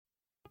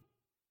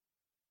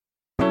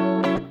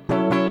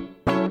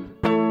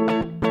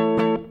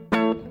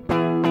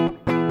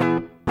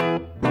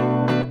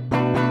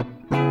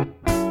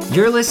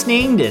You're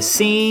listening to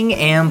Seeing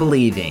and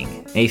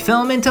Believing, a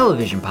film and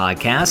television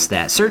podcast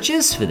that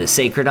searches for the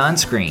sacred on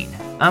screen.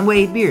 I'm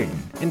Wade Bearden.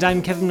 And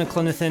I'm Kevin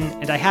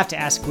McLenithan, and I have to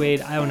ask Wade,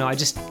 I don't know, I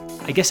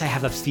guess I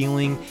have a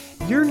feeling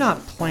you're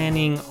not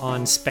planning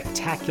on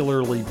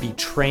spectacularly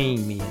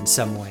betraying me in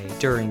some way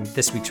during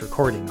this week's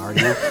recording, are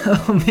you?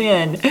 Oh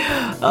man,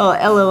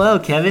 LOL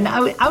Kevin,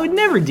 I would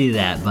never do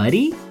that,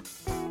 buddy.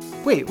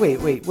 Wait,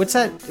 what's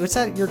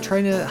that you're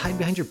trying to hide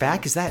behind your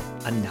back? Is that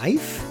a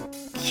knife?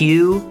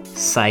 Cue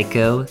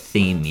Psycho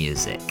theme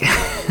music.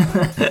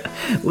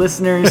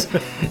 Listeners,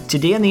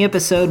 today on the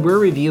episode, we're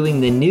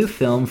reviewing the new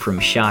film from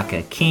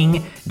Shaka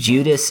King,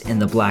 Judas and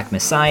the Black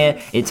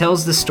Messiah. It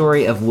tells the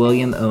story of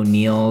William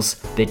O'Neill's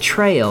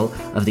betrayal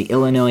of the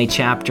Illinois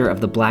chapter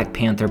of the Black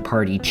Panther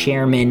Party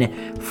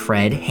chairman,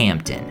 Fred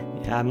Hampton.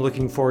 Yeah, I'm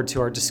looking forward to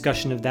our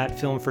discussion of that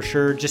film for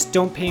sure. Just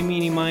don't pay me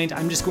any mind.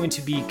 I'm just going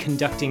to be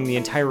conducting the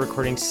entire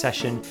recording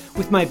session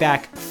with my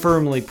back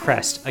firmly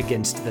pressed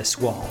against this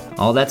wall.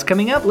 All that's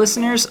coming up,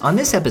 listeners, on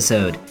this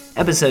episode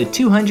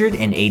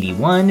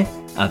 281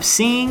 of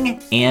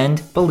Seeing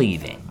and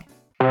Believing.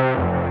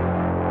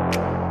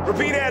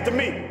 Repeat after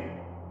me.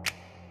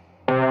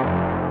 I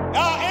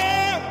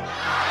am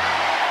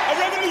a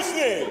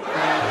revolutionary.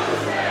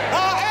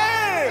 I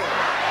am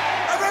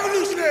a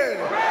revolutionary.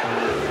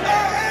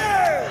 I am a revolutionary. I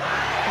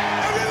am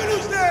a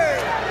revolutionary.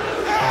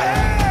 I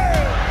am a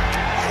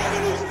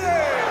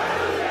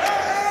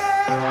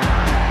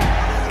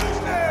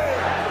revolutionary.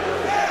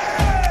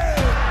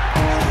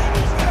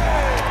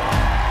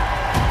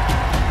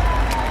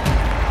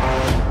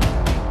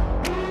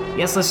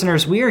 Yes,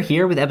 listeners, we are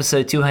here with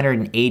episode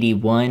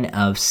 281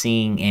 of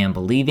Seeing and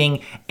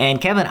Believing. And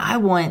Kevin, I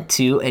want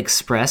to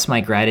express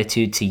my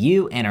gratitude to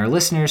you and our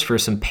listeners for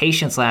some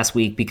patience last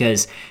week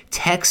because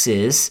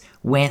Texas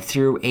went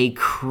through a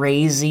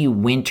crazy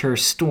winter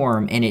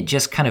storm and it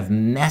just kind of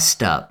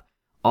messed up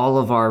all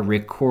of our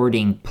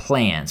recording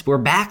plans. We're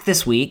back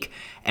this week.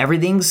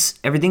 Everything's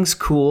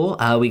cool.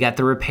 We got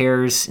the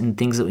repairs and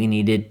things that we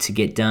needed to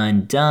get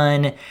done.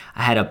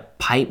 I had a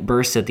pipe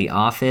burst at the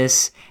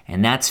office,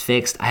 and that's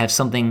fixed. I have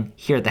something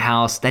here at the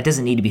house that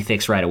doesn't need to be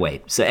fixed right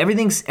away. So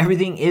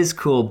everything is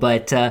cool,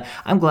 but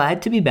I'm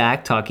glad to be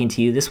back talking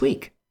to you this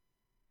week.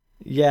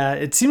 Yeah,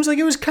 it seems like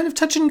it was kind of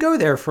touch and go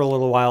there for a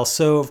little while.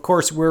 So, of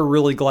course, we're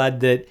really glad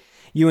that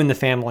you and the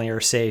family are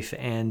safe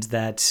and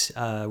that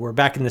we're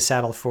back in the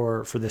saddle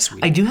for this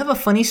week. I do have a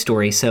funny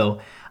story.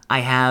 So I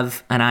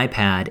have an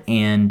iPad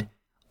and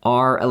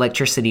our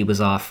electricity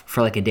was off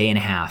for like a day and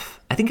a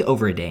half. I think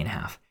over a day and a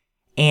half.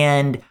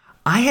 And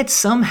I had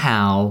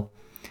somehow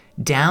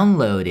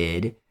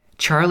downloaded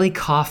Charlie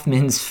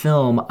Kaufman's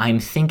film,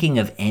 I'm Thinking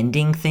of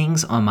Ending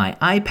Things, on my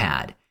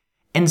iPad.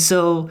 And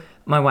so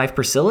my wife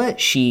Priscilla,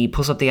 she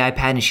pulls up the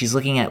iPad and she's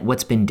looking at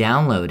what's been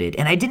downloaded.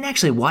 And I didn't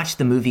actually watch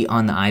the movie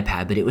on the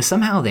iPad, but it was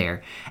somehow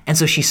there. And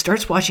so she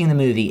starts watching the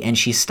movie and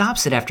she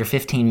stops it after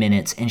 15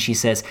 minutes and she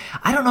says,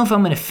 I don't know if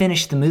I'm going to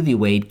finish the movie,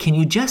 Wade. Can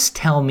you just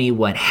tell me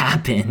what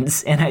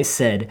happens? And I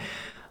said,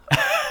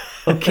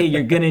 okay,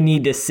 you're going to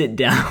need to sit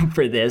down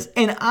for this.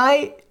 And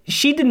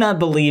she did not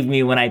believe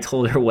me when I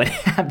told her what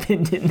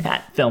happened in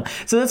that film.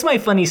 So that's my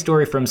funny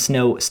story from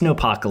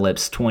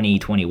Snowpocalypse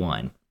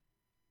 2021.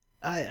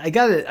 I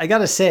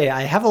gotta say,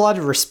 I have a lot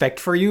of respect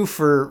for you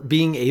for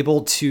being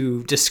able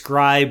to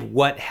describe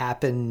what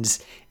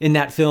happens in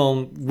that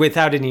film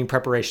without any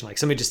preparation. Like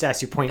somebody just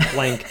asked you point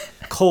blank,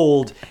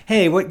 cold,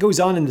 hey, what goes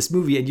on in this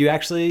movie? And you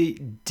actually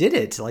did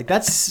it. Like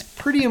that's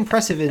pretty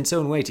impressive in its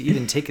own way to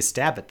even take a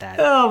stab at that,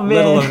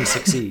 let alone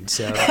succeed.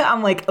 So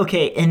I'm like,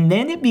 okay, and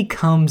then it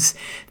becomes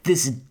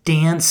this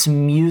dance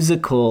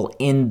musical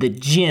in the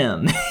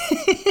gym.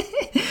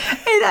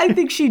 I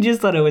think she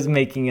just thought I was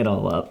making it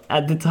all up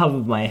at the top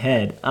of my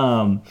head.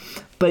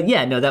 But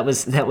yeah, no, that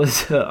was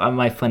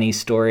my funny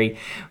story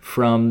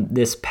from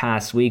this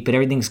past week. But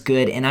everything's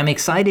good, and I'm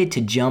excited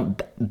to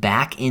jump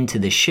back into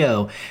the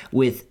show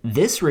with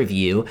this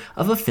review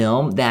of a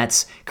film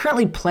that's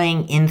currently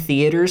playing in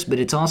theaters, but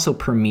it's also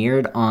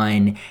premiered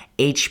on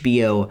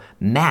HBO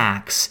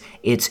Max.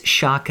 It's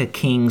Shaka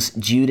King's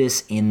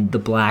Judas and the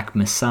Black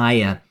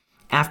Messiah.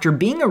 After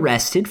being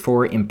arrested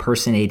for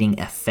impersonating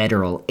a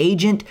federal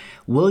agent,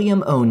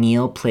 William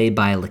O'Neill, played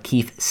by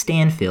Lakeith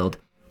Stanfield,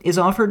 is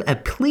offered a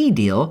plea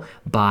deal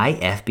by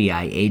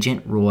FBI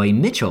agent Roy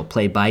Mitchell,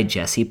 played by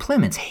Jesse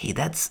Plemons. Hey,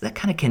 that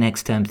kind of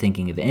connects to I'm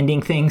Thinking of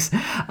Ending Things.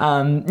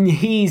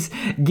 He's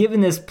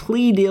given this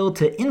plea deal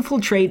to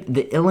infiltrate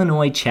the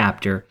Illinois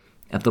chapter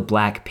of the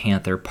Black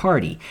Panther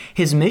Party.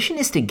 His mission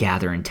is to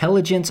gather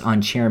intelligence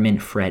on Chairman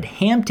Fred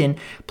Hampton,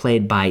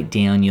 played by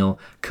Daniel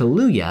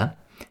Kaluuya,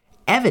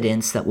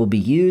 evidence that will be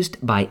used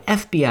by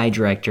FBI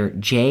Director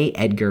J.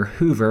 Edgar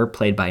Hoover,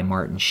 played by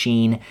Martin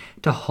Sheen,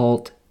 to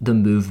halt the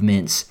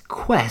movement's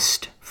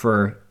quest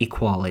for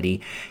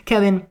equality.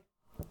 Kevin,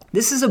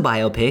 this is a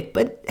biopic,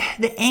 but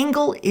the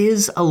angle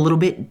is a little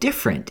bit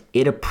different.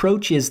 It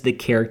approaches the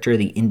character,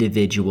 the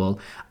individual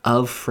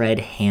of Fred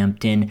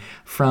Hampton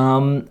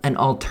from an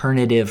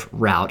alternative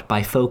route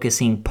by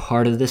focusing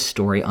part of the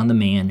story on the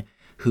man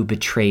who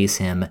betrays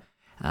him.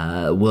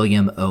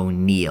 William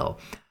O'Neill.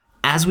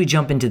 As we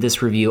jump into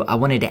this review, I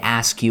wanted to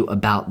ask you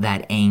about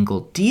that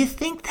angle. Do you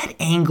think that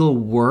angle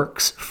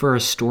works for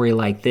a story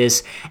like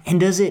this?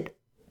 And does it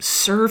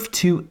serve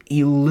to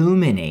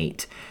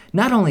illuminate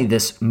not only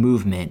this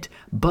movement,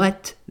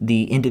 but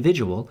the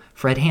individual,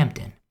 Fred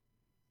Hampton?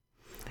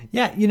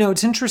 Yeah,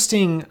 it's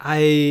interesting.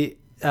 I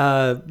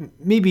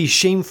maybe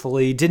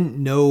shamefully didn't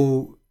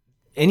know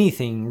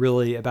anything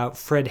really about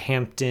Fred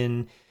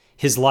Hampton,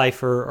 his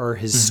life or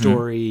his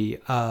story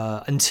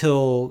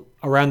until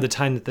around the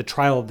time that the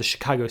trial of the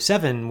Chicago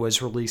 7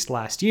 was released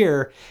last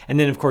year. And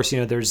then, of course,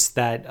 there's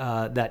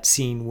that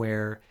scene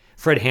where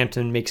Fred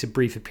Hampton makes a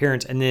brief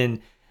appearance. And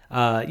then,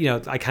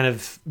 I kind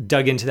of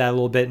dug into that a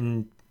little bit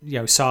and,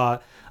 saw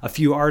a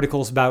few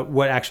articles about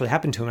what actually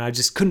happened to him. And I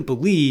just couldn't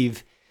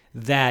believe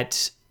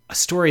that a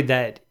story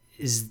that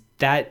is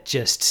that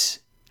just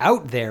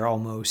out there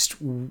almost.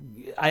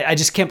 I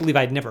just can't believe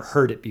I'd never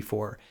heard it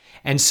before.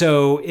 And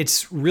so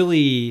it's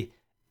really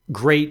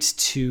great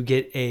to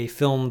get a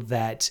film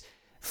that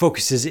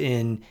focuses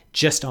in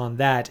just on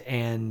that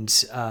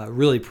and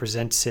really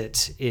presents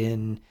it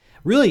in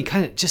really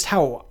kind of just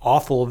how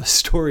awful of a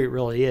story it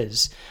really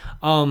is.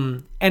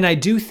 And I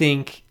do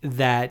think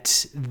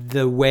that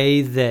the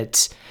way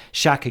that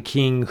Shaka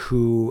King,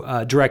 who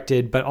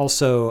directed but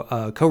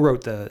also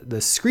co-wrote the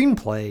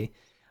screenplay,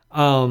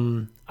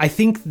 I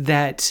think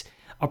that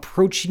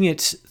approaching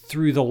it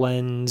through the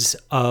lens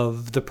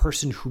of the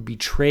person who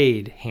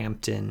betrayed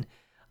Hampton,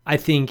 I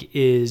think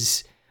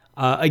is,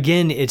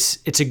 again,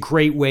 it's a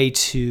great way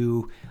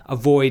to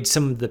avoid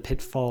some of the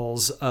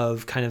pitfalls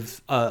of kind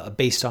of a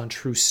based on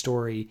true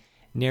story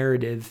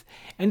narrative.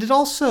 And it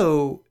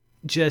also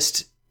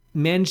just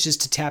manages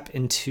to tap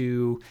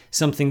into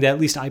something that at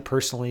least I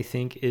personally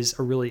think is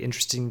a really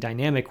interesting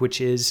dynamic,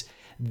 which is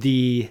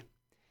the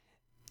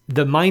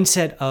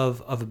mindset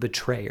of a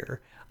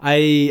betrayer.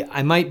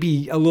 I might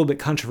be a little bit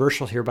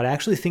controversial here, but I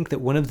actually think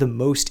that one of the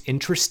most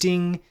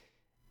interesting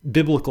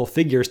biblical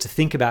figures to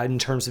think about in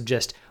terms of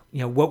just,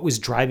 what was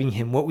driving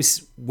him, what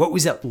was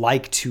it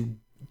like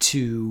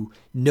to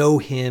know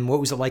him, what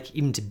was it like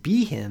even to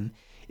be him,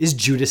 is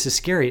Judas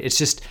Iscariot. It's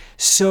just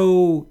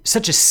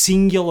such a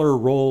singular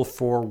role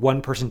for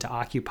one person to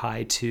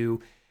occupy,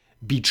 to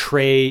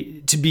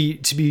betray, to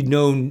be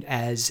known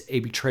as a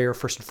betrayer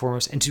first and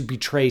foremost, and to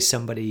betray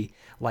somebody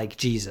like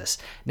Jesus.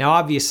 Now,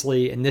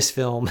 obviously, in this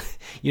film,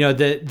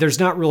 there's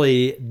not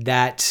really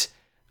that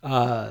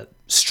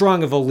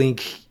strong of a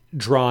link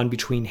drawn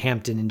between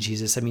Hampton and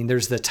Jesus. I mean,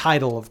 there's the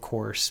title, of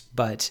course,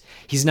 but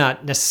he's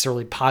not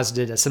necessarily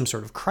posited as some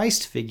sort of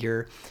Christ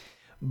figure.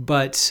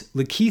 But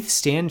Lakeith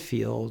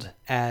Stanfield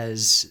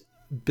as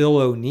Bill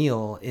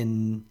O'Neill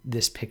in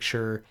this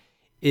picture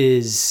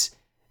is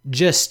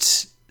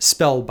just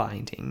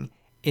spellbinding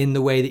in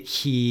the way that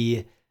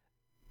he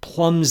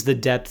plumbs the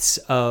depths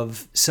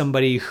of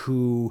somebody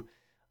who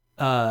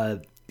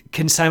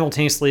can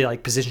simultaneously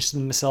position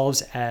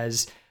themselves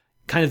as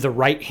kind of the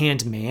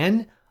right-hand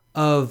man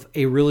of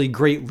a really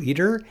great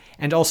leader,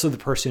 and also the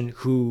person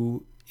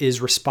who is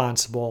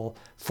responsible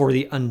for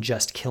the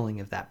unjust killing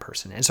of that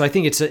person. And so I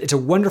think it's a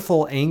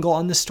wonderful angle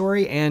on the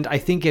story, and I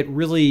think it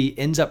really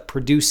ends up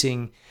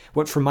producing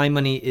what, for my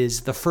money,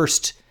 is the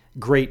first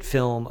great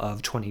film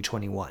of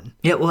 2021.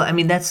 Yeah, well, I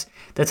mean, that's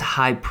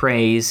high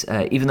praise,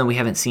 even though we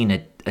haven't seen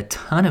a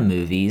ton of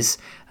movies.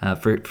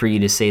 For you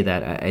to say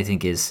that, I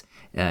think it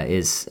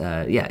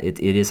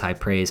is high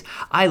praise.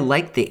 I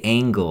like the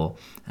angle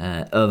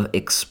of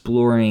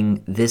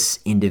exploring this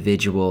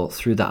individual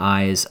through the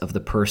eyes of the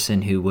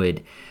person who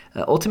would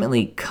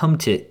ultimately come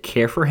to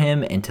care for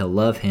him and to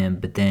love him,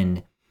 but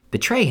then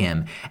betray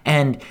him.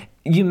 And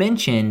you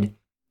mentioned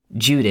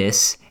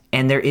Judas,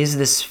 and there is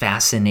this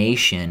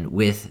fascination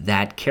with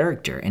that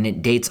character, and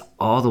it dates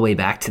all the way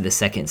back to the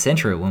 2nd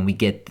century when we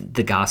get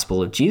the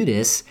Gospel of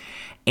Judas.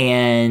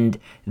 And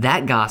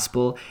that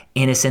gospel,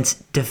 in a sense,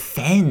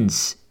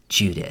 defends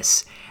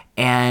Judas.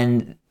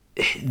 And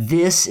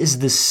this is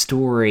the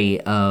story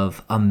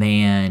of a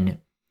man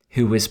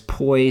who was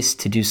poised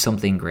to do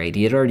something great.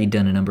 He had already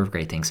done a number of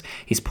great things.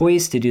 He's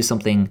poised to do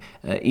something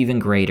even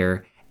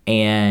greater,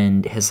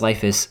 and his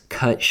life is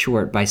cut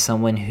short by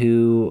someone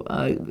who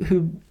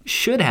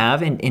should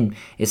have, and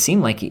it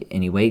seemed like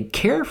anyway,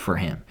 care for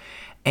him.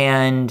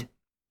 And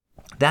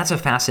that's a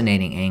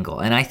fascinating angle,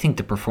 and I think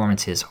the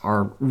performances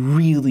are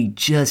really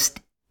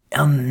just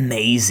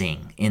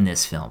amazing in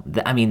this film.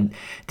 I mean,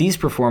 these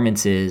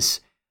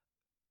performances,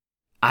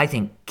 I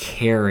think,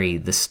 carry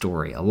the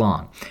story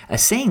along.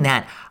 Saying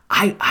that,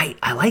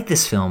 I like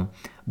this film,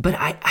 but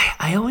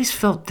I always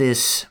felt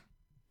this,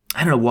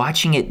 I don't know,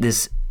 watching it,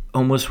 this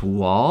almost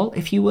wall,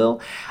 if you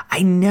will.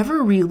 I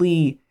never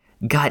really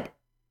got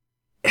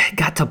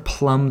to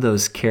plumb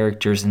those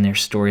characters and their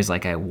stories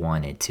like I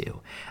wanted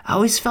to. I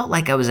always felt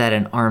like I was at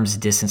an arm's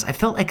distance. I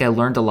felt like I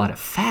learned a lot of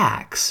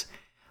facts,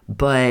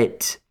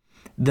 but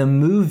the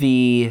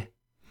movie,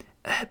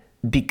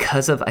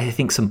 because of, I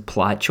think, some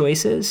plot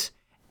choices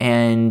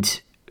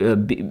and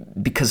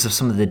because of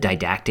some of the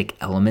didactic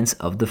elements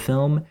of the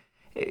film,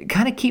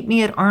 kind of keep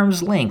me at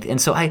arm's length.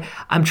 And so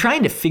I'm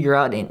trying to figure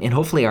out and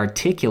hopefully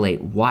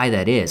articulate why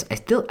that is.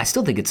 I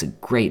still think it's a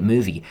great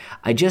movie.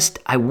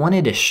 I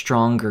wanted a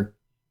stronger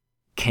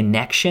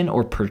connection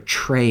or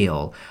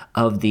portrayal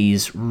of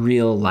these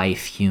real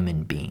life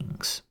human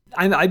beings.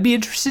 I'd be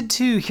interested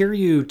to hear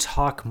you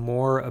talk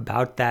more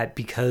about that,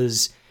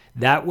 because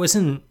that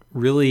wasn't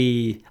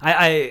really,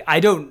 I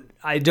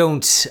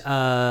don't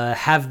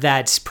have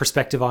that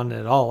perspective on it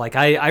at all. Like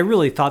I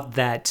really thought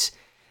that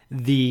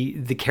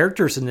the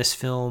characters in this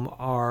film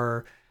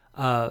are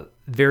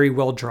very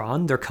well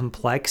drawn. They're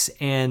complex,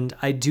 and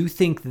I do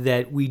think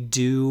that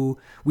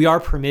we are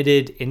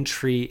permitted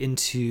entry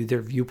into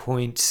their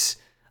viewpoints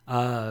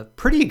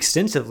pretty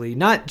extensively,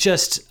 not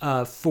just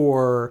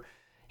for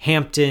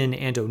Hampton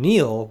and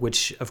O'Neill,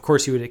 which of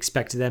course you would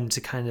expect them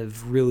to kind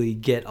of really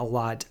get a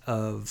lot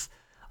of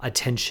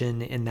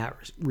attention in that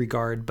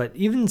regard, but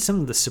even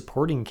some of the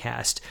supporting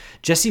cast.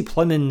 Jesse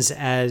Plemons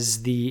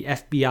as the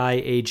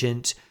FBI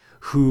agent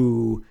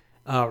who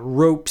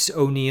ropes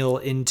O'Neill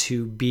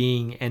into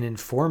being an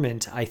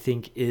informant, I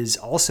think is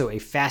also a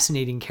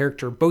fascinating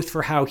character, both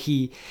for how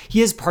he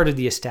is part of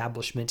the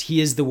establishment. He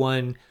is the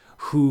one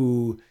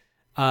who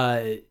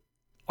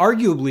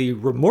arguably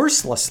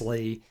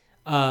remorselessly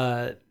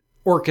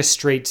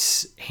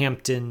orchestrates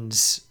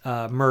Hampton's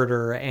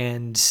murder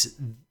and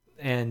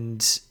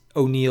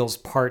O'Neill's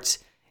part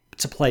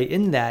to play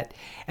in that.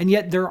 And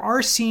yet there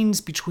are scenes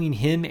between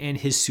him and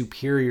his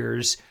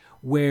superiors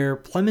where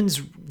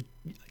Plemons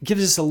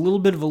gives us a little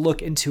bit of a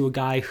look into a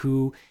guy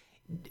who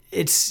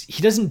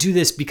he doesn't do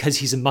this because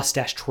he's a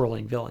mustache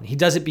twirling villain. He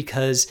does it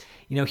because,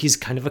 he's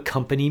kind of a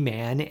company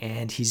man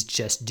and he's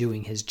just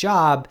doing his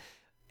job.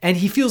 And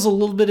he feels a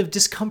little bit of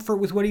discomfort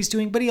with what he's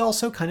doing, but he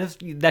also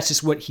that's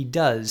just what he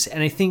does.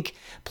 And I think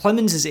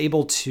Plemons is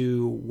able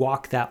to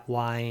walk that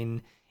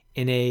line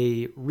in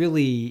a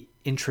really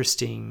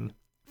interesting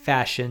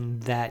fashion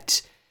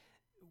that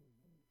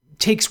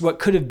takes what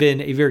could have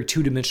been a very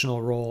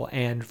two-dimensional role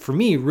and, for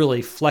me,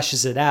 really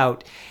fleshes it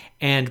out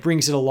and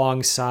brings it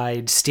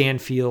alongside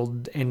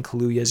Stanfield and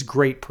Kaluuya's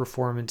great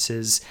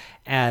performances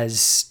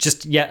as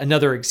just yet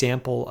another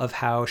example of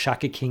how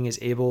Shaka King is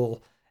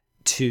able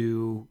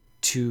to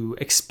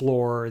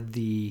explore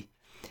the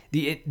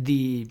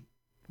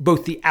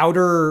both the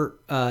outer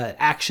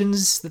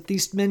actions that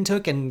these men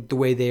took and the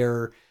way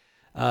they're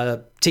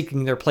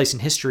taking their place in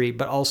history,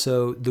 but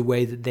also the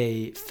way that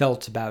they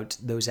felt about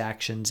those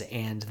actions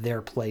and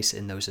their place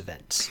in those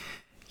events.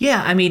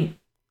 Yeah, I mean,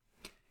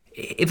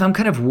 if I'm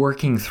kind of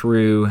working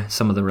through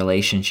some of the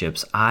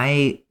relationships,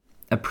 I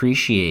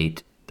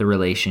appreciate the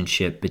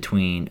relationship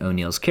between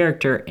O'Neill's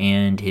character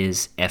and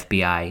his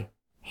FBI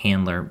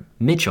handler,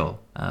 Mitchell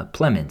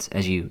Plemons,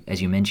 as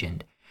you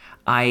mentioned.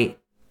 I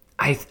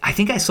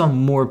think I saw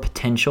more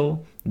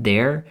potential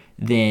there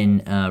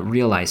than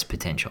realized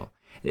potential.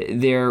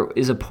 There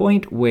is a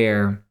point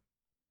where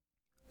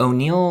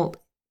O'Neill,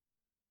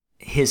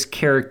 his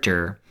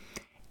character,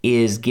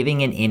 is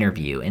giving an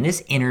interview, and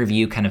this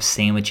interview kind of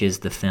sandwiches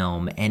the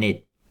film, and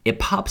it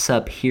pops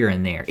up here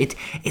and there. It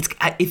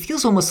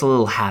feels almost a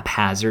little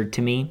haphazard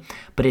to me,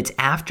 but it's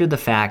after the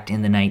fact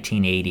in the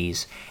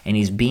 1980s, and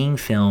he's being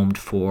filmed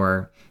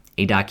for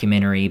a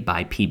documentary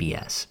by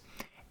PBS,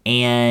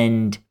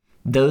 and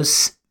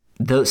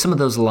some of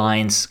those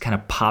lines kind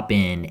of pop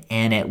in,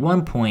 and at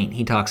one point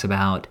he talks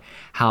about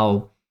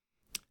how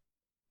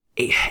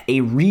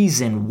a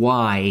reason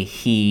why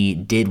he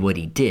did what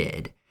he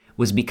did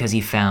was because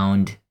he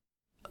found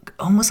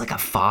almost like a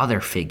father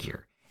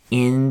figure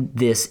in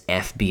this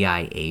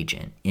FBI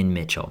agent in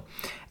Mitchell.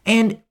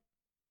 And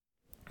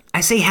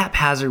I say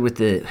haphazard with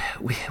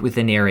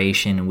the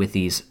narration and with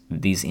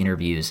these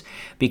interviews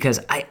because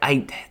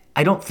I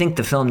don't think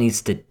the film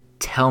needs to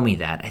tell me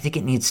that. I think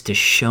it needs to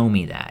show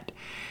me that.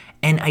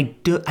 And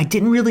I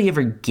didn't really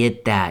ever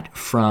get that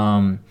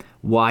from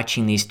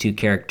watching these two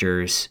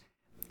characters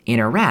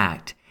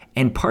interact.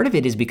 And part of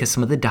it is because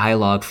some of the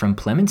dialogue from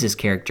Plemons'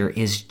 character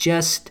is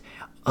just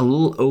a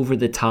little over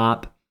the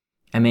top.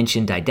 I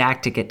mentioned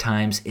didactic at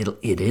times.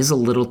 It is a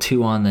little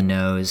too on the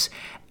nose.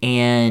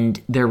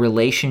 And their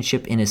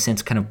relationship, in a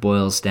sense, kind of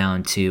boils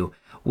down to,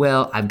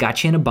 well, I've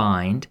got you in a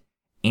bind,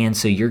 and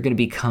so you're going to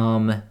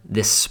become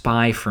this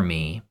spy for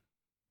me,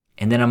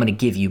 and then I'm going to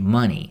give you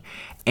money.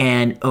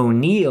 And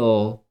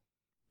O'Neill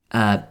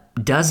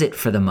does it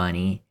for the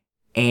money,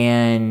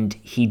 and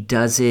he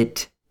does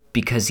it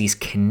because he's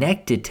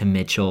connected to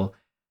Mitchell,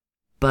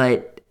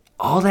 but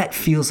all that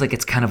feels like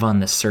it's kind of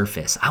on the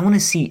surface. I want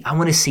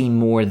to see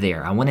more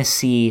there. I want to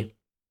see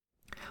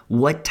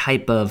what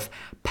type of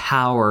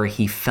power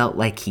he felt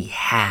like he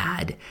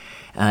had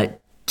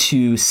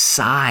to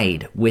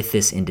side with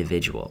this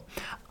individual.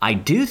 I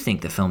do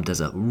think the film does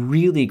a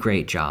really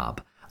great job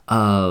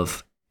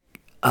of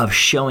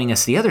showing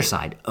us the other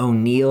side,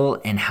 O'Neill,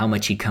 and how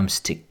much he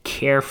comes to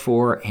care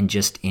for and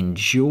just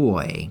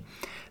enjoy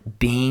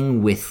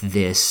being with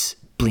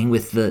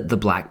the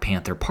Black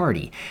Panther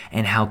Party,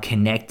 and how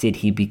connected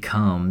he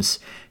becomes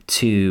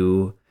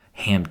to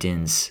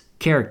Hampton's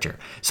character.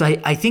 So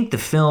I think the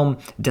film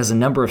does a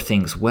number of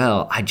things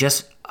well.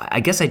 I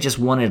guess I just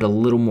wanted a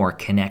little more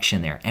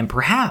connection there. And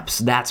perhaps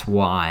that's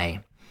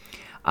why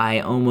I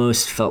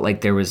almost felt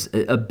like there was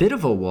a bit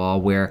of a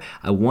wall where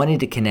I wanted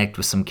to connect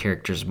with some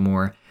characters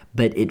more,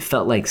 but it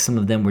felt like some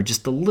of them were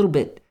just a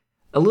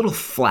little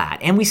flat.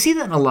 And we see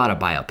that in a lot of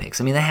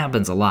biopics. I mean, that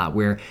happens a lot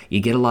where you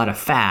get a lot of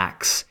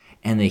facts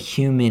and the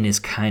human is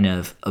kind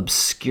of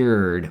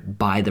obscured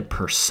by the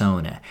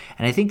persona.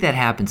 And I think that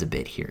happens a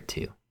bit here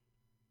too.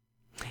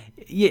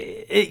 Yeah,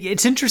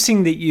 it's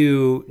interesting that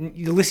you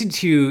listen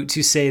to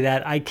say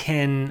that. I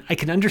can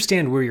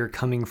understand where you're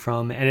coming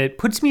from, and it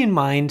puts me in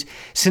mind,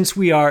 since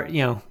we are,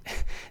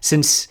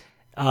 since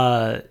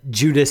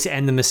Judas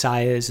and the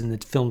Messiah is in the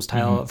film's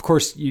title. Of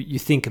course, you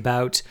think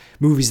about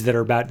movies that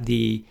are about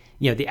the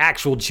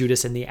actual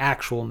Judas and the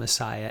actual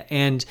Messiah.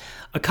 And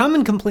a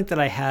common complaint that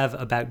I have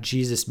about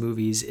Jesus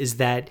movies is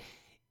that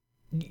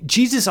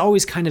Jesus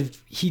always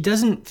he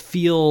doesn't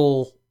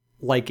feel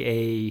like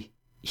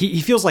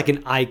he feels like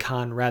an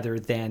icon rather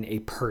than a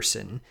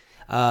person.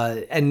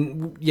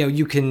 And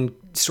you can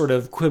sort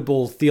of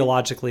quibble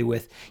theologically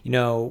with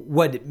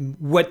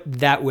what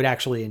that would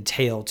actually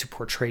entail to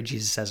portray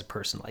Jesus as a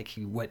person. Like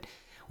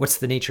what's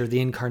the nature of the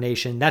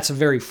incarnation? That's a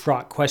very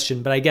fraught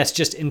question. But I guess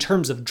just in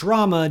terms of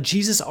drama,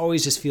 Jesus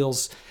always just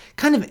feels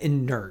kind of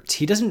inert.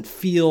 He doesn't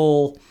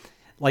feel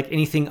like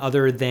anything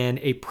other than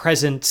a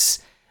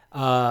presence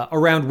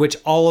around which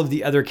all of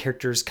the other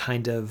characters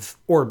kind of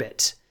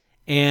orbit.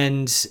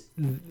 And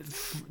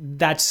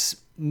that's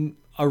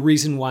a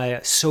reason why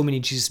so many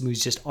Jesus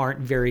movies just aren't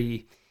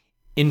very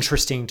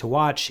interesting to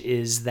watch,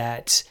 is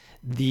that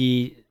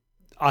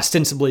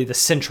ostensibly the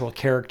central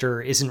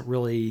character isn't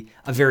really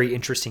a very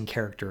interesting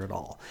character at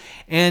all.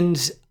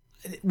 And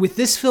with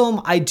this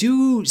film, I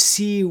do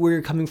see where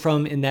you're coming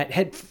from in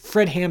that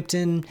Fred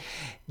Hampton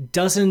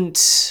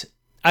doesn't...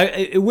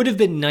 it would have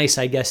been nice,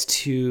 I guess,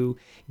 to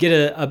get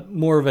a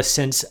more of a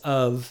sense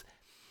of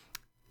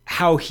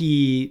how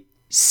he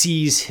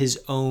sees his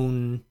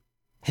own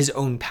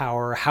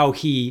power,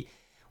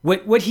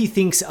 what he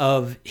thinks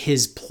of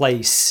his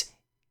place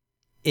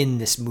in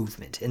this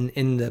movement,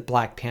 in the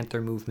Black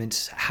Panther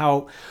movement.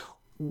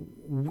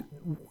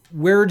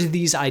 Where do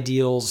these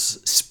ideals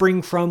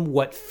spring from?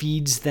 What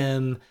feeds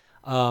them?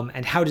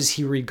 And how does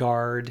he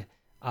regard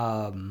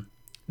the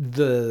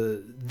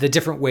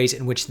different ways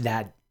in which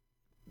that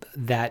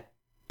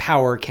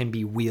power can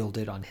be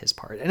wielded on his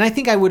part? And I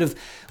think I would have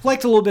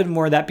liked a little bit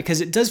more of that,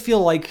 because it does feel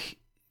like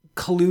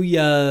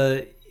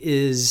Kaluuya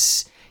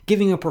is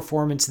giving a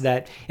performance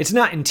that it's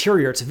not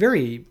interior. It's a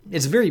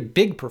very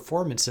big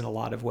performance in a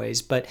lot of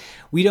ways, but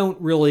we don't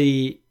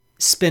really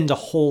spend a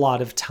whole lot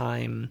of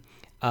time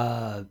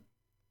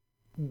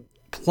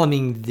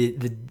plumbing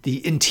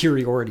the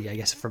interiority, I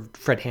guess, for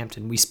Fred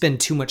Hampton. We spend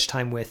too much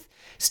time with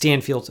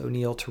Stanfield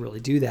O'Neill to really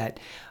do that.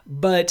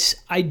 But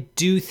I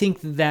do think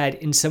that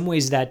in some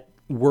ways that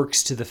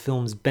works to the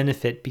film's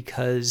benefit,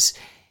 because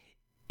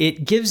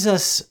it gives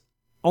us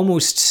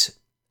almost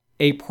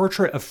a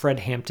portrait of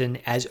Fred Hampton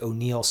as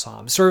O'Neill saw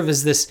him, sort of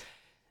as this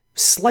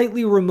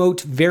slightly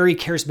remote, very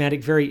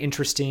charismatic, very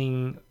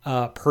interesting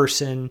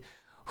person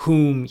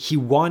whom he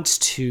wants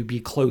to be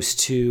close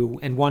to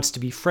and wants to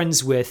be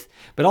friends with,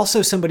 but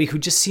also somebody who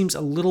just seems a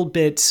little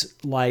bit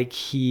like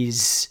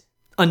he's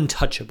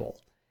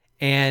untouchable.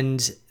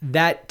 And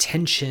that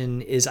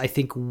tension is, I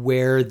think,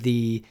 where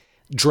the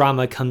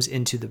drama comes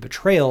into the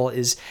betrayal,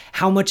 is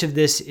how much of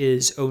this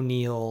is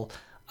O'Neill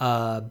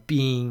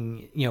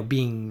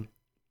being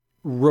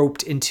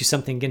roped into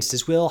something against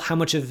his will, how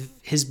much of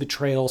his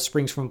betrayal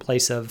springs from a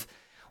place of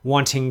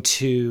wanting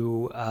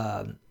to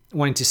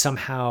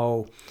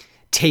somehow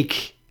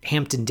take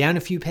Hampton down a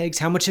few pegs,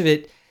 how much of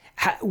it,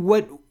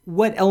 what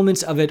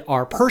elements of it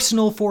are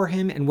personal for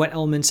him, and what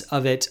elements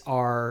of it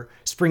are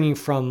springing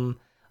from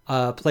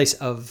a place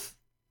of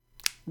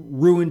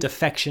ruined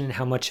affection, and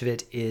how much of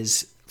it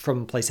is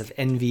from a place of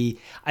envy.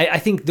 I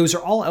think those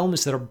are all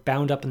elements that are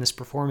bound up in this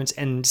performance,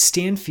 and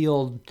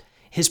Stanfield,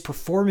 his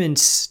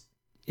performance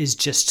is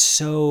just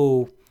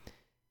so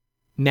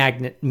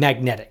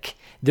magnetic.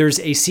 There's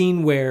a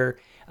scene where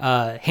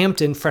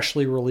Hampton,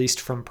 freshly released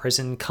from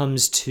prison,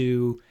 comes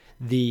to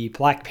the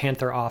Black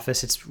Panther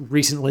office. It's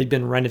recently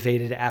been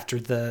renovated after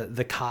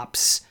the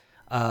cops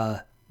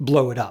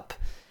blow it up.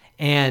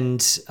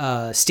 And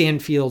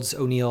Stanfield's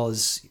O'Neill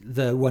is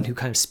the one who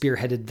kind of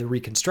spearheaded the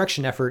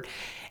reconstruction effort.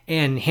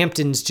 And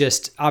Hampton's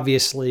just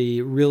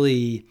obviously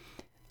really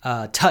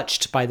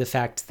touched by the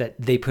fact that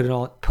they put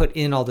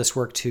in all this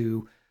work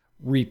to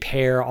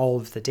repair all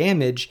of the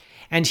damage.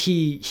 And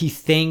he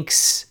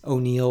thanks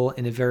O'Neill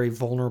in a very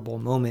vulnerable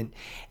moment.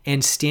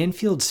 And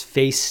Stanfield's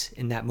face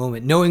in that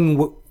moment, knowing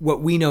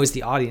what we know as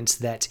the audience,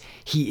 that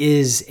he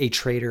is a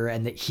traitor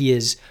and that he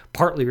is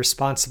partly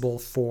responsible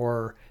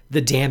for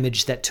the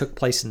damage that took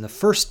place in the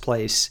first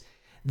place,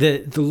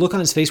 the look on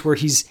his face where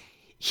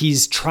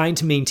he's trying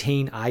to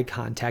maintain eye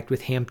contact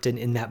with Hampton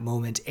in that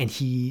moment, and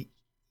he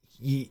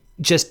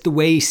just the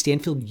way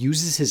Stanfield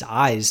uses his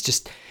eyes,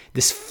 just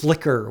this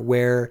flicker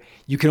where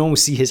you can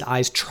almost see his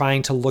eyes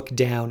trying to look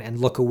down and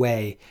look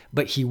away,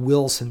 but he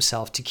wills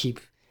himself to keep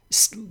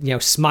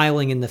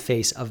smiling in the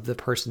face of the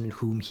person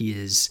whom he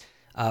is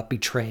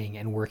betraying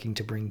and working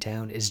to bring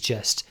down is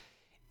just,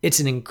 it's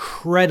an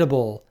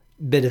incredible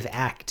bit of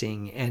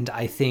acting, and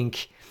I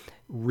think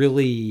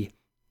really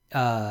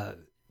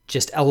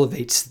just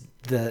elevates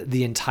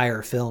the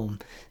entire film.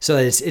 So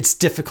it's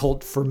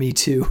difficult for me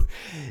to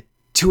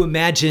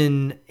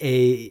imagine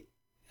a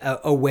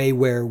way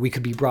where we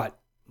could be brought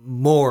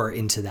more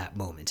into that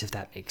moment, if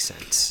that makes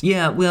sense.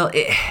 Yeah, well,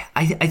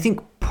 I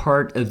think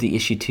part of the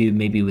issue too,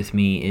 maybe with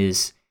me,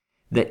 is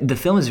that the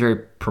film is very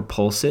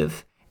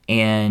propulsive,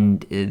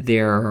 and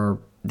there are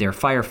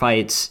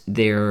firefights,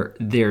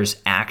 there's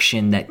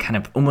action that kind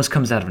of almost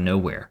comes out of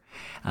nowhere.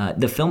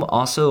 The film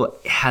also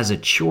has a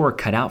chore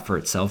cut out for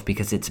itself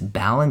because it's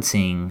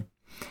balancing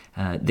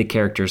the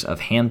characters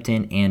of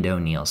Hampton and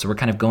O'Neill. So we're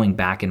kind of going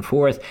back and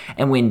forth.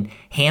 And when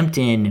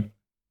Hampton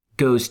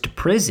goes to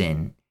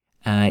prison,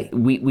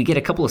 we get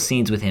a couple of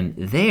scenes with him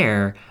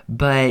there,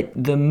 but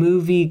the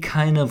movie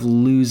kind of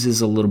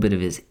loses a little bit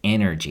of his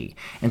energy.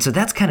 And so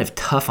that's kind of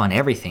tough on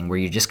everything, where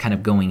you're just kind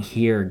of going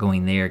here,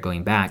 going there,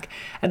 going back.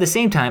 At the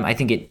same time, I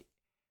think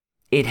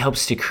it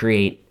helps to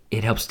create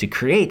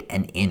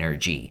an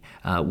energy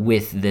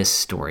with this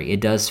story. It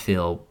does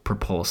feel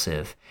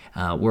propulsive.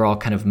 We're all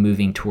kind of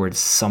moving towards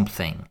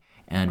something,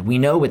 and we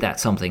know what that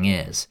something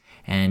is.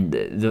 And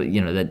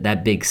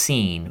that big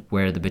scene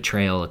where the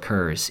betrayal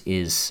occurs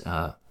is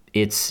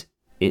it's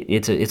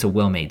a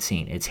well-made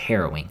scene. It's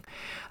harrowing.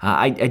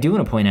 I do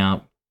want to point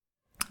out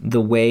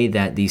the way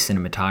that the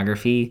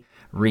cinematography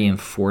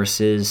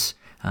reinforces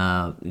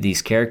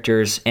these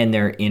characters and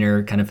their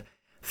inner kind of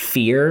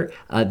fear.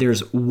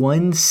 There's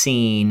one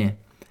scene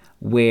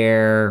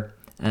where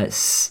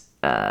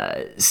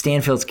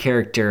Stanfield's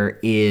character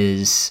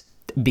is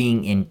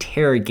being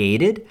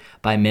interrogated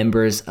by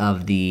members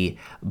of the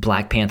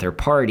Black Panther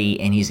Party,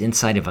 and he's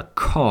inside of a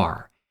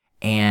car,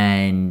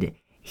 and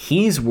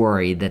he's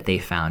worried that they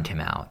found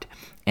him out.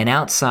 And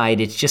outside,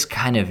 it's just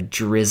kind of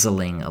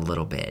drizzling a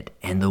little bit,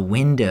 and the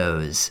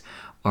windows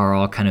are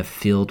all kind of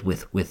filled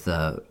with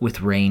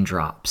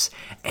raindrops,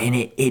 and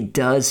it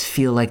does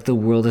feel like the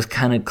world is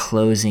kind of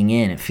closing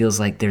in. It feels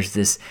like there's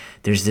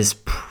this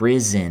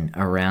prison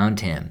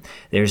around him.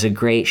 There's a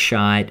great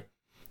shot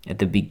at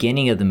the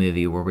beginning of the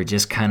movie where we're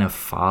just kind of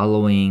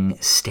following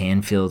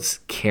Stanfield's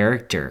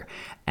character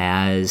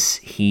as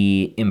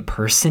he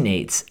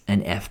impersonates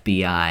an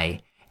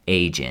FBI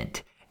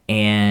agent,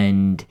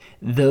 and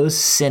those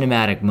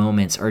cinematic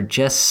moments are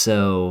just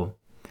so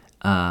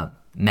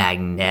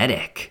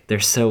magnetic. They're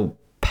so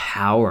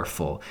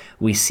powerful.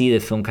 We see the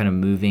film kind of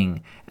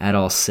moving at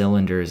all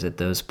cylinders at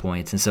those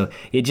points, and so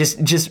it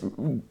just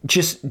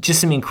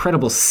some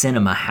incredible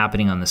cinema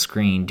happening on the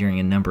screen during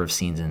a number of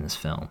scenes in this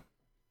film.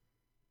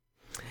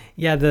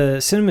 Yeah, the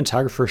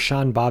cinematographer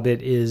Sean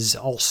Bobbitt is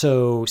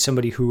also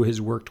somebody who has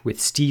worked with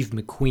Steve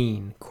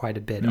McQueen quite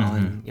a bit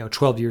on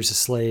 12 Years a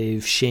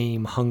Slave,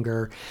 Shame,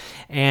 Hunger,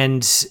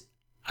 and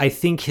I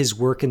think his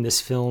work in this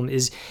film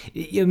is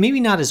maybe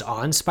not as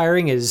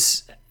awe-inspiring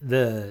as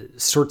the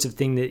sorts of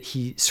things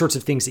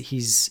that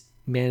he's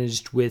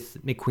managed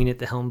with McQueen at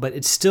the helm, but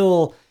it's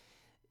still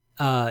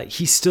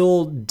he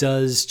still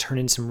does turn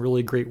in some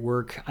really great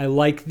work. I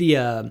like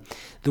the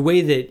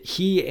way that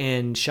he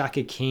and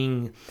Shaka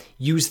King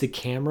use the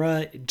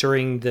camera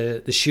during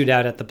the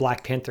shootout at the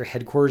Black Panther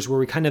headquarters,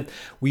 where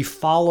we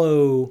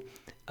follow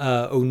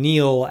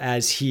O'Neill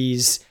as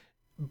he's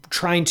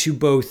trying to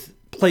both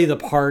play the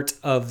part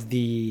of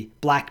the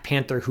Black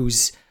Panther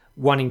who's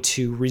wanting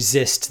to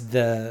resist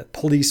the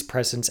police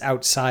presence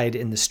outside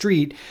in the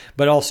street,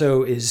 but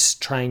also is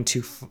trying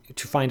to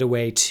find a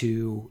way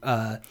to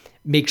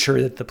make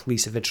sure that the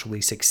police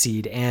eventually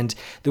succeed. And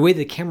the way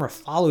the camera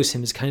follows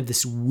him is kind of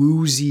this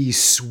woozy,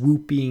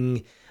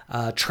 swooping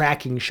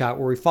tracking shot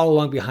where we follow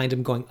along behind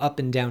him going up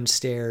and down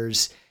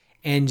stairs.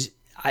 And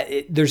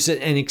there's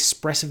an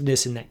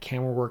expressiveness in that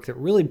camera work that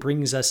really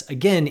brings us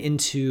again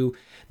into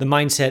the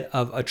mindset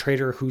of a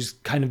traitor who's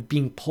kind of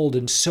being pulled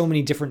in so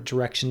many different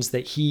directions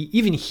that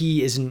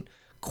he isn't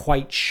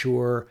quite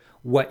sure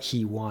what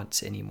he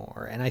wants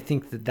anymore. And I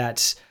think that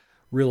that's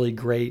really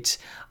great.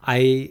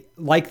 I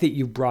like that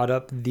you brought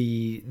up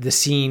the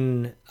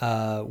scene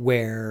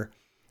where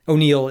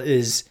O'Neill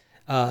is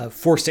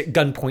forced at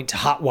gunpoint to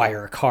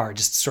hotwire a car,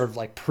 just to sort of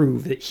like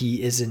prove that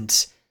he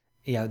isn't,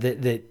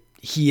 that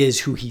he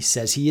is who he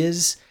says he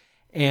is.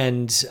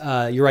 And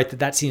you're right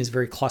that scene is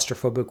very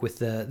claustrophobic with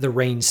the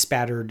rain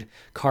spattered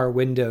car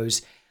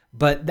windows,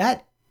 but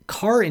that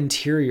car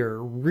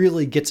interior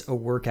really gets a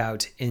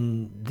workout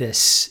in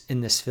this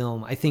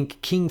film. I think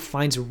King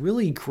finds a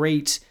really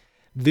great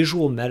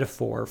visual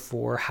metaphor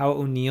for how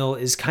O'Neill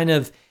is kind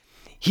of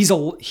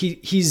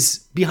he's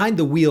behind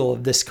the wheel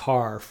of this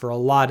car for a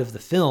lot of the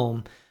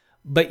film,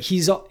 but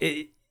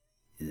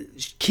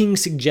King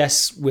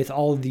suggests with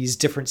all of these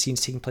different scenes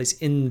taking place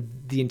in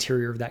the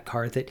interior of that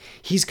car that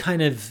he's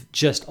kind of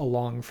just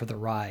along for the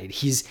ride.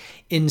 He's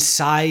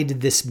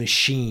inside this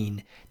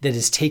machine that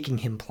is taking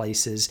him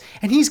places,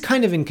 and he's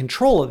kind of in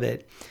control of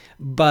it,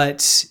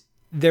 but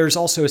there's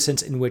also a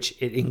sense in which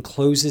it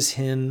encloses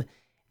him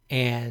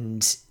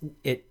and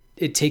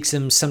it takes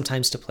him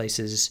sometimes to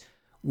places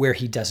where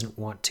he doesn't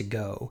want to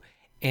go.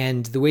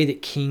 And the way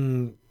that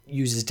King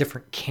uses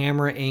different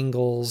camera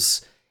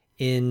angles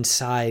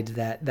inside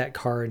that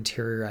car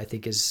interior, I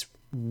think, is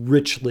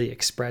richly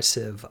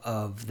expressive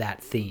of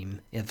that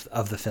theme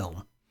of the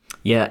film.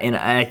 Yeah, and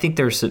I think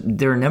there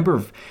are a number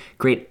of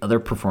great other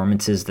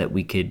performances that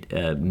we could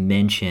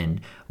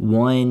mention.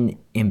 One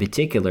in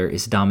particular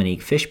is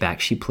Dominique Fishback.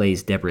 She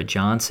plays Deborah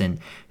Johnson,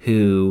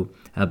 who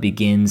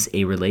begins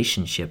a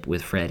relationship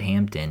with Fred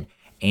Hampton.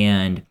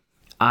 And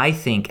I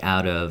think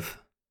out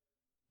of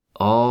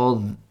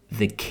all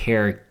the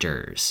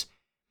characters,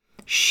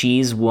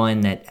 she's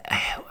one that,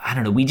 I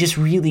don't know, we just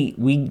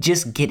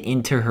get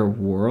into her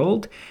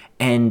world.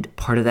 And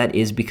part of that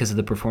is because of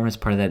the performance.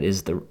 Part of that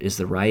is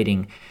the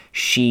writing.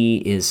 She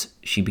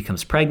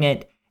becomes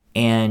pregnant,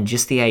 and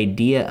just the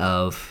idea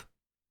of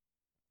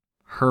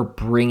her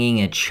bringing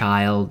a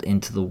child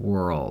into the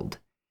world,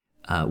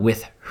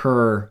 with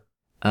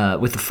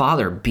the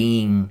father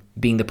being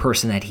the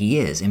person that he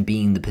is and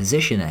being the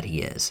position that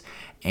he is,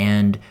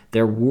 and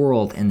their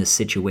world and the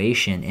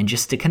situation, and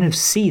just to kind of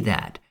see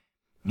that.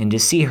 And to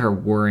see her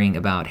worrying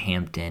about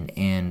Hampton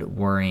and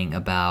worrying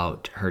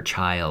about her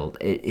child,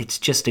 it's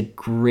just a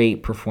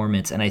great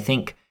performance. And I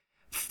think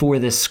for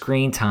the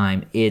screen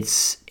time,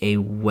 it's a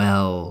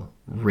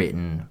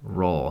well-written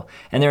role.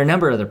 And there are a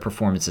number of other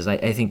performances.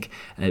 I think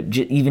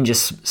even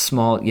just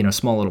small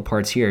little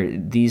parts here,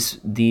 this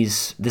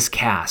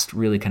cast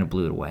really kind of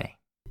blew it away.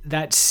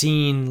 That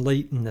scene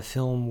late in the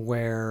film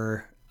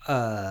where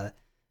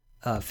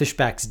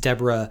Fishback's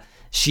Deborah,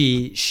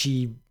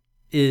 she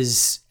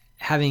is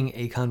having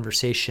a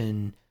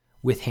conversation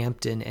with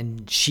Hampton,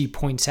 and she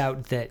points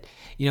out that,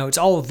 it's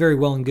all very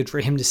well and good for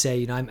him to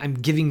say, I'm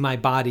giving my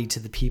body to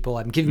the people,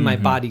 I'm giving my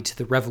body to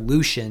the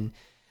revolution,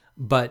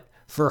 but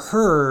for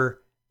her,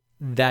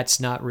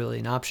 that's not really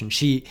an option.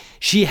 She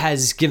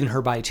has given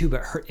her body too,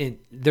 but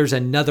there's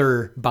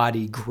another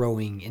body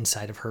growing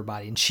inside of her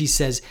body, and she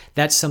says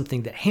that's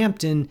something that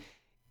Hampton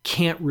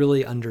can't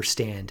really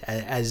understand.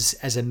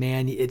 As a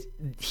man,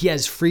 he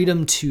has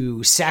freedom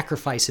to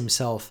sacrifice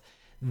himself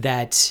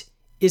that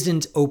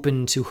isn't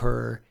open to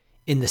her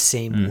in the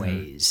same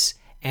ways.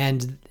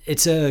 And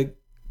it's a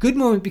good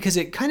moment because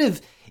it kind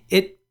of,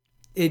 it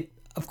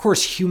of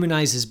course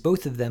humanizes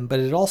both of them, but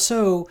it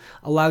also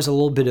allows a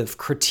little bit of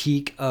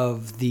critique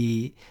of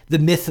the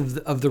myth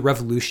of the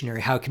revolutionary,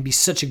 how it can be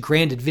such a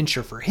grand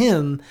adventure for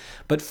him,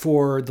 but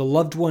for the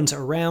loved ones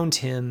around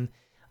him,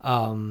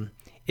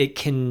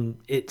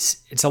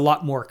 it's a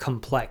lot more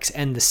complex,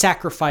 and the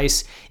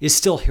sacrifice is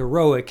still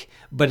heroic,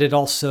 but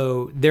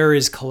there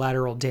is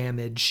collateral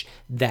damage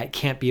that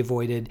can't be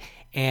avoided.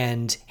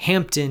 And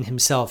Hampton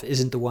himself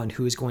isn't the one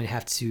who is going to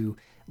have to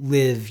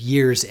live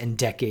years and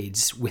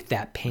decades with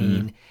that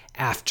pain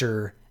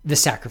after the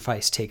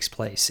sacrifice takes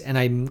place. And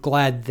I'm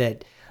glad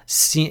that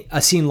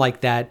a scene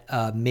like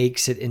that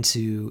makes it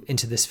into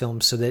this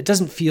film, so that it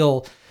doesn't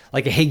feel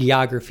like a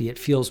hagiography. It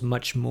feels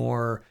much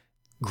more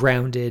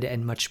grounded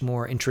and much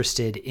more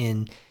interested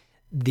in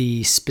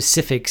the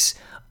specifics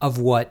of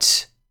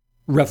what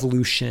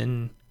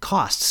revolution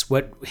costs,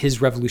 what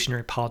his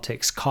revolutionary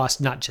politics cost,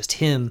 not just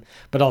him,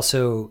 but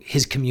also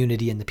his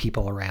community and the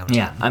people around him.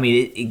 Yeah, I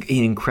mean,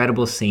 an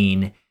incredible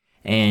scene,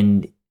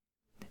 and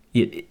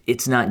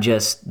it's not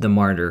just the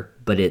martyr,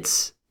 but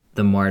it's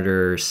the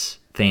martyr's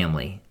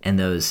family and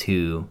those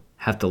who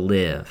have to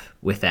live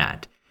with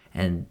that.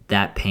 And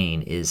that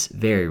pain is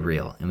very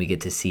real, and we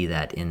get to see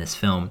that in this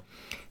film.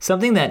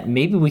 Something that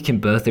maybe we can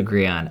both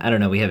agree on, I don't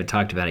know, we haven't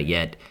talked about it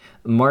yet.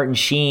 Martin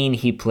Sheen,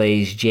 he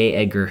plays J.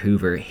 Edgar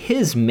Hoover.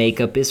 His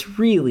makeup is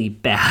really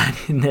bad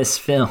in this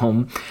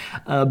film,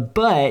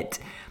 but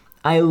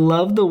I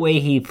love the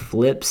way he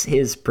flips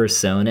his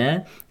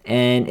persona,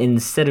 and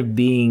instead of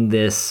being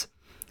this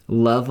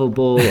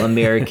lovable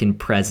American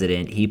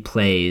president, he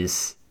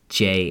plays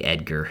J.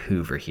 Edgar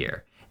Hoover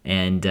here.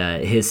 And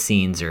his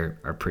scenes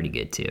are pretty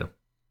good too.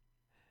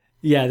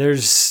 Yeah,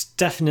 there's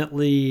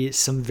definitely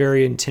some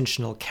very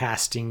intentional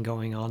casting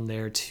going on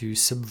there to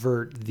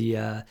subvert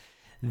the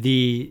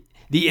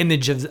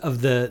image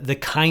of the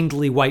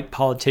kindly white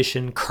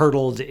politician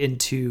curdled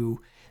into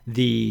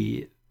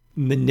the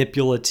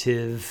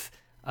manipulative,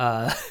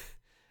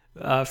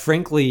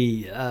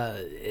 frankly,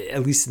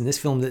 at least in this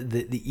film,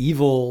 the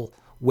evil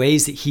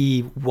ways that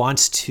he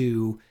wants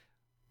to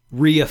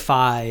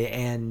reify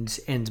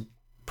and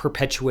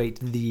perpetuate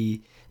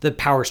the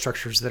power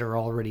structures that are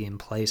already in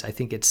place. I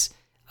think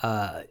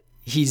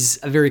he's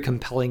a very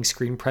compelling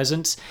screen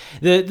presence.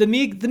 The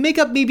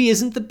makeup maybe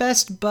isn't the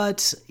best,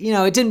 but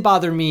it didn't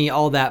bother me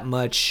all that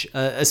much,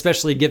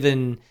 especially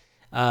given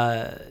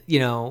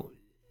the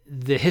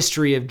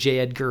history of J.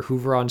 Edgar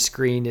Hoover on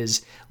screen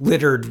is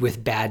littered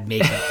with bad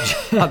makeup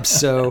jobs.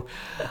 So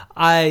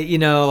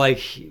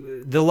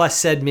the less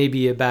said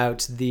maybe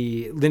about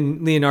the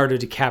Leonardo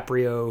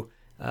DiCaprio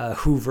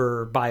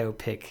Hoover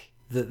biopic,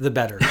 the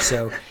better.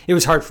 So it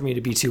was hard for me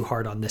to be too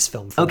hard on this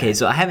film. Okay,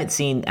 so I haven't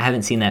seen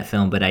that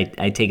film, but I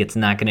take it's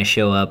not going to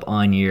show up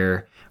on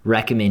your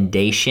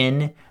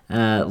recommendation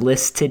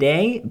list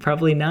today.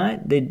 Probably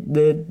not.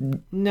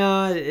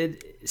 No,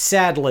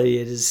 sadly,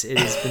 it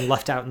has been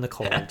left out in the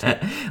cold.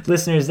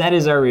 Listeners, that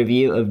is our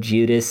review of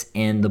Judas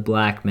and the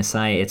Black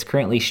Messiah. It's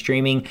currently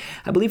streaming,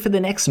 I believe, for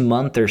the next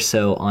month or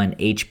so on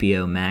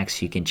HBO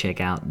Max. You can check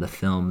out the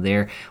film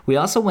there. We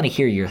also want to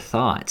hear your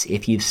thoughts.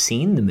 If you've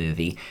seen the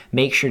movie,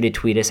 make sure to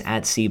tweet us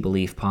at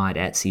CBeliefPod,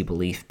 at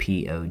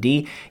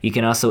CBeliefPod. You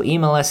can also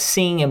email us,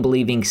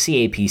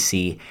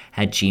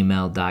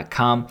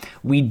 seeingandbelievingcapc@gmail.com.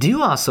 We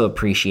do also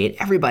appreciate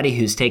everybody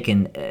who's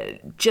taken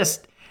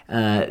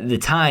the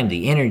time,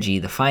 the energy,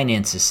 the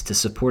finances to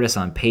support us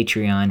on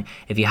Patreon.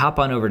 If you hop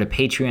on over to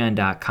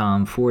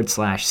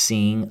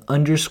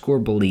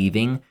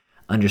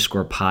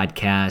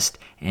patreon.com/seeing_believing_podcast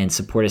and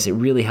support us, it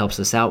really helps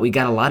us out. We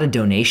got a lot of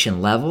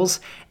donation levels,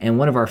 and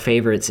one of our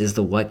favorites is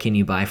the What Can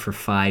You Buy for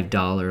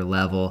 $5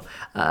 level.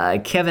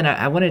 Kevin,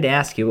 I wanted to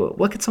ask you,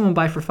 what could someone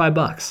buy for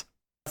 $5?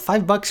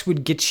 $5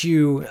 would get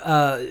you,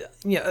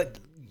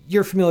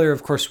 you're familiar,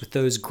 of course, with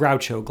those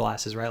Groucho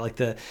glasses, right? Like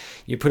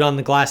you put on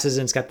the glasses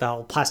and it's got the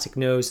little plastic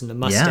nose and the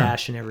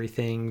mustache and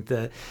everything.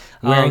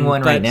 Wearing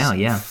one right now,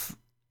 yeah.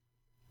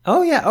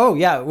 Oh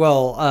yeah.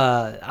 Well,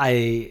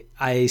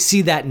 I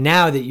see that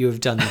now that you have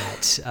done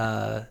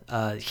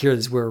that. Here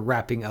as we're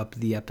wrapping up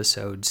the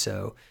episode,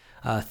 so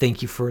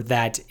thank you for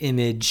that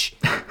image.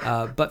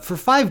 But for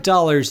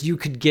 $5, you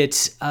could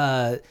get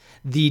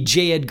the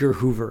J. Edgar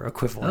Hoover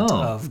equivalent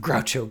of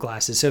Groucho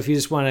glasses. So if you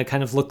just want to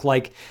kind of look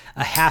like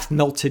a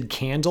half-melted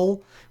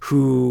candle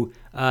who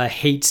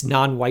hates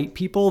non-white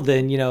people,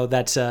 then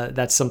that's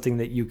something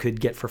that you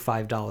could get for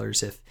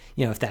 $5 if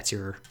that's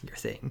your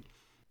thing.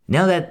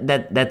 No,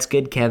 that's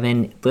good,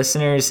 Kevin.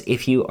 Listeners,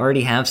 if you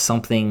already have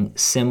something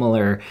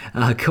similar,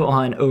 go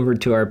on over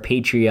to our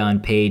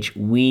Patreon page.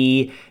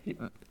 We,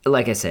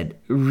 like I said,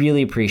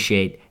 really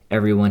appreciate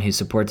everyone who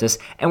supports us.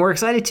 And we're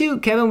excited too.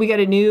 Kevin, we got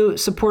a new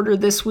supporter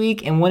this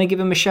week and want to give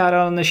him a shout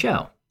out on the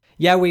show.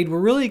 Yeah, Wade, we're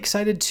really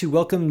excited to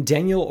welcome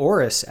Daniel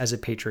Orris as a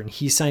patron.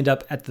 He signed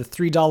up at the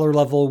 $3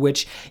 level,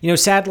 which,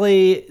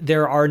 sadly,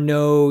 there are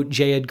no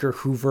J. Edgar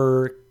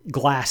Hoover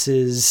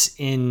glasses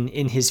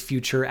in his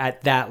future at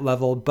that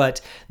level,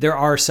 but there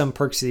are some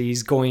perks that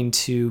he's going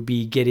to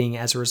be getting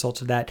as a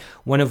result of that,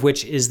 one of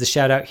which is the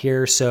shout out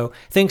here. So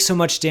thanks so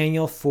much,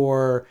 Daniel,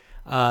 for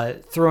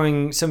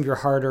throwing some of your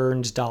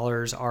hard-earned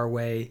dollars our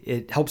way.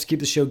 It helps keep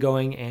the show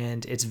going,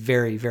 and it's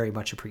very, very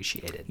much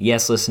appreciated.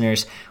 Yes,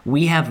 listeners,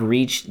 we have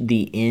reached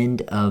the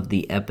end of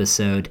the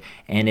episode,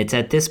 and it's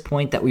at this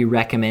point that we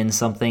recommend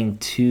something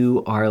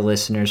to our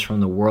listeners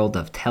from the world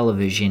of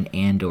television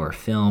and/or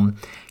film.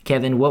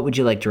 Kevin, what would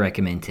you like to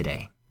recommend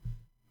today?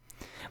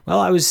 Well,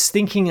 I was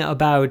thinking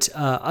about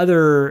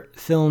other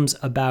films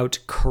about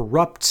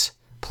corrupt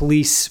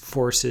police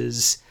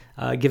forces,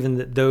 given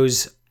that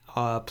those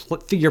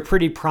figure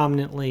pretty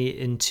prominently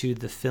into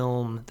the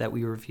film that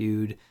we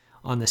reviewed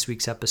on this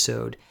week's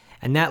episode.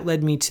 And that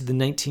led me to the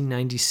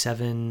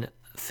 1997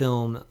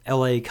 film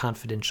L.A.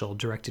 Confidential,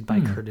 directed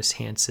by Curtis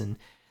Hanson.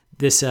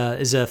 This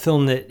is a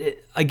film that,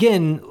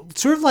 again,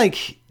 sort of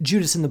like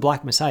Judas and the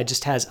Black Messiah,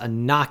 just has a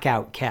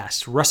knockout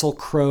cast. Russell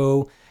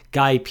Crowe,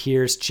 Guy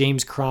Pearce,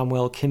 James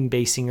Cromwell, Kim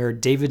Basinger,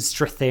 David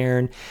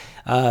Strathairn,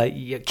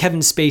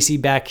 Kevin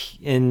Spacey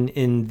back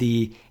in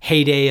the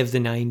heyday of the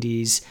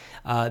 90s.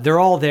 They're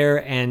all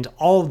there, and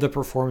all of the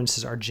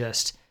performances are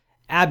just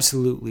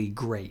absolutely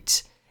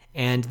great.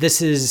 And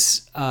this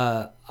is,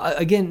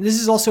 again, this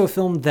is also a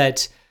film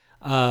that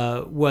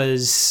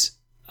was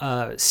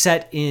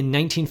set in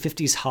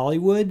 1950s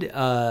Hollywood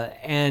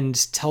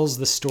and tells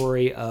the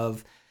story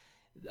of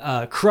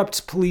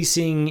corrupt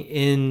policing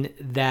in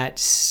that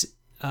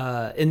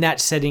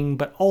setting,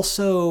 but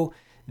also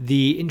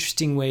the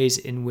interesting ways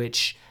in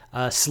which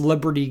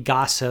celebrity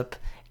gossip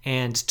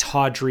and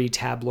tawdry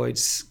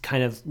tabloids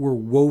kind of were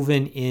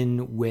woven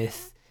in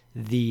with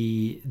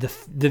the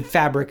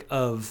fabric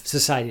of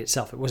society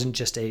itself. It wasn't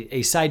just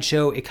a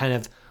sideshow. It kind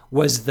of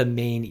was the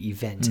main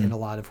event in a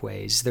lot of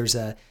ways. There's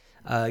a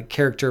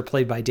character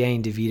played by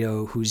Danny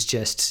DeVito who's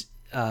just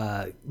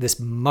this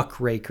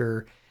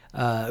muckraker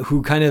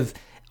who kind of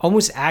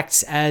almost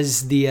acts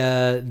as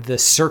the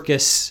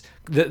circus,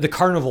 the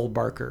carnival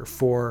barker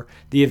for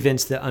the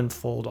events that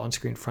unfold on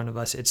screen in front of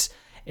us. It's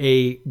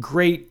a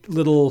great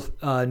little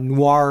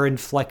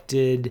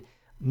noir-inflected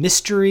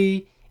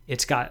mystery.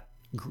 It's got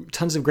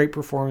tons of great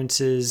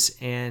performances,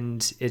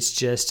 and it's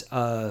just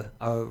a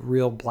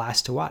real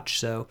blast to watch.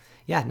 So,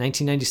 yeah,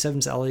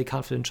 1997's L.A.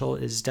 Confidential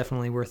is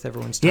definitely worth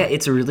everyone's time. Yeah,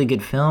 it's a really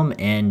good film,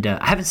 and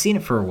I haven't seen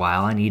it for a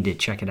while. I need to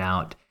check it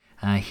out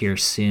here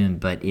soon,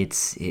 but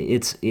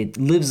it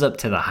lives up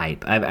to the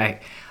hype. I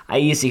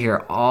used to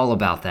hear all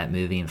about that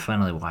movie, and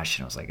finally watched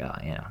it. I was like, oh,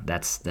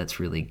 that's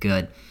really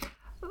good.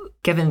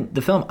 Kevin,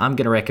 the film I'm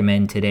going to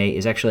recommend today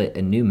is actually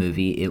a new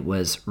movie. It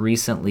was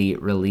recently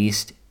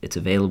released. It's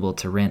available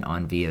to rent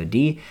on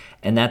VOD,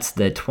 and that's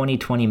the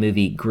 2020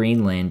 movie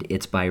Greenland.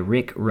 It's by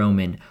Rick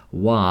Roman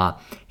Waugh.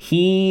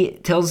 He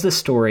tells the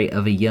story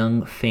of a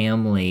young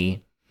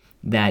family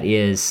that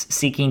is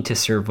seeking to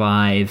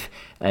survive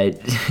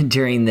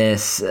during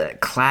this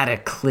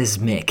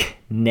cataclysmic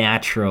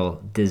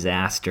natural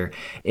disaster.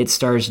 It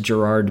stars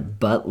Gerard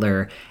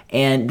Butler,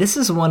 and this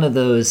is one of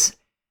those,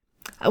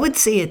 I would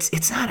say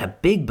it's not a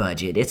big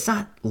budget, it's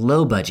not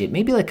low budget,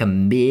 maybe like a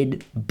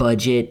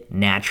mid-budget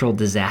natural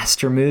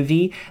disaster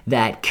movie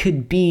that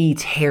could be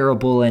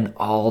terrible in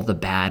all the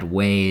bad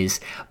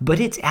ways, but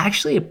it's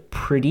actually a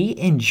pretty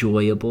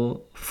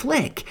enjoyable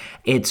flick.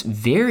 It's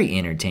very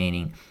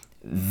entertaining,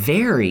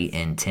 very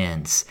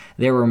intense.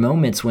 There were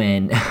moments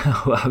when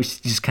I was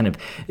just kind of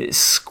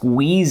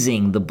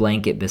squeezing the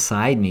blanket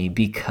beside me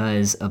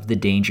because of the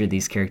danger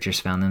these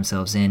characters found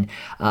themselves in.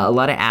 A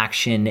lot of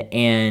action,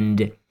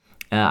 and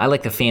I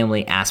like the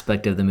family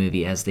aspect of the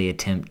movie as they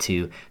attempt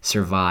to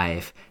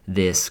survive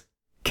this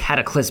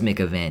cataclysmic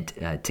event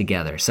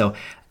together. So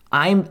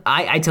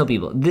I tell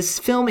people this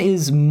film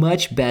is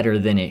much better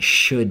than it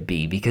should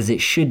be, because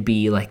it should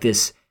be like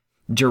this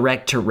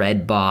direct to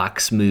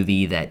Redbox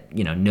movie that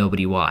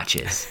nobody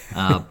watches,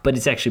 but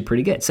it's actually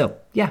pretty good. So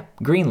yeah,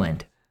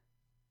 Greenland.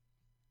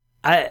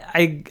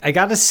 I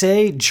gotta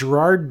say,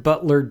 Gerard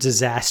Butler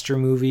disaster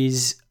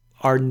movies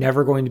are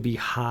never going to be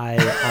high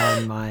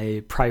on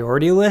my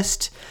priority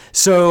list.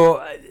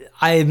 So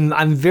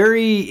I'm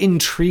very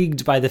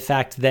intrigued by the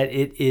fact that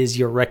it is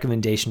your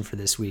recommendation for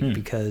this week,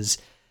 because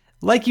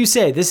like you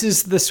say, this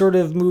is the sort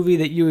of movie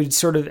that you would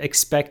sort of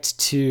expect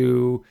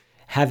to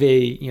have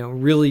a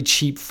really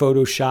cheap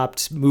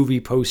photoshopped movie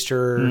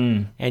poster,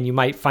 and you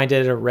might find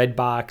it at a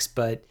Redbox,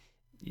 but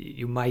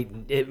it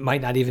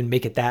might not even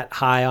make it that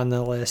high on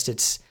the list.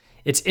 It's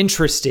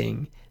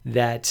interesting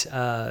that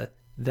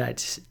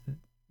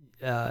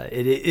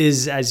it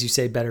is, as you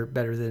say,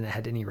 better than it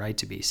had any right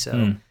to be.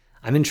 So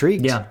I'm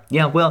intrigued.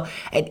 Yeah. Well,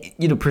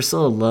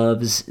 Priscilla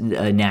loves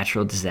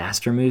natural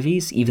disaster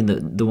movies,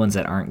 even the ones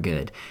that aren't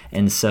good.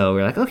 And so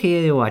we're like,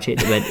 okay, yeah, watch it.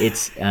 But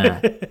it's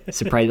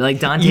surprising. Like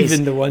Dante's,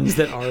 even the ones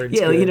that aren't.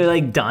 Yeah, good.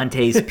 Like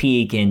Dante's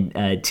Peak in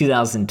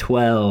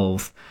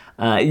 2012.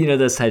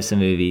 Those types of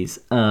movies.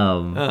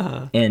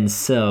 And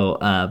so,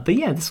 but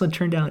yeah, this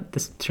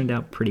turned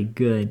out pretty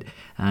good.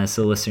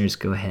 So listeners,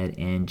 go ahead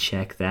and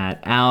check that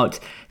out.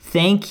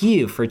 Thank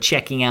you for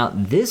checking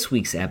out this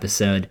week's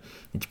episode.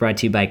 It's brought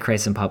to you by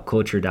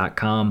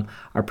ChristandPopCulture.com.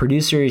 Our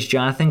producer is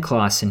Jonathan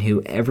Clausen,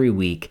 who every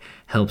week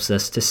helps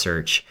us to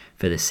search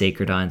for the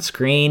sacred on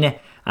screen.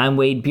 I'm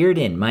Wade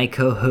Bearden. My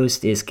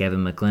co-host is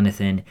Kevin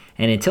McLenithan.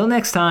 And until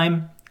next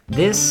time,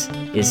 this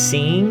is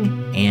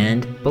Seeing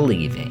and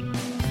Believing.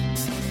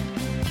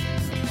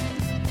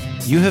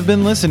 You have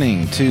been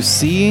listening to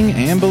Seeing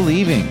and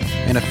Believing,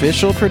 an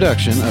official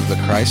production of the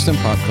Christ and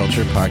Pop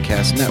Culture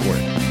Podcast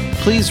Network.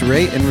 Please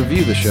rate and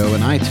review the show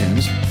in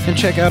iTunes, and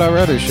check out our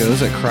other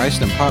shows at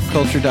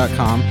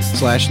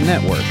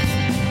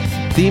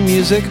christandpopculture.com/network. Theme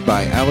music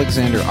by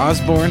Alexander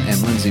Osborne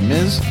and Lindsay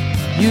Miz,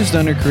 used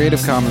under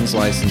Creative Commons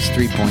License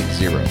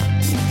 3.0.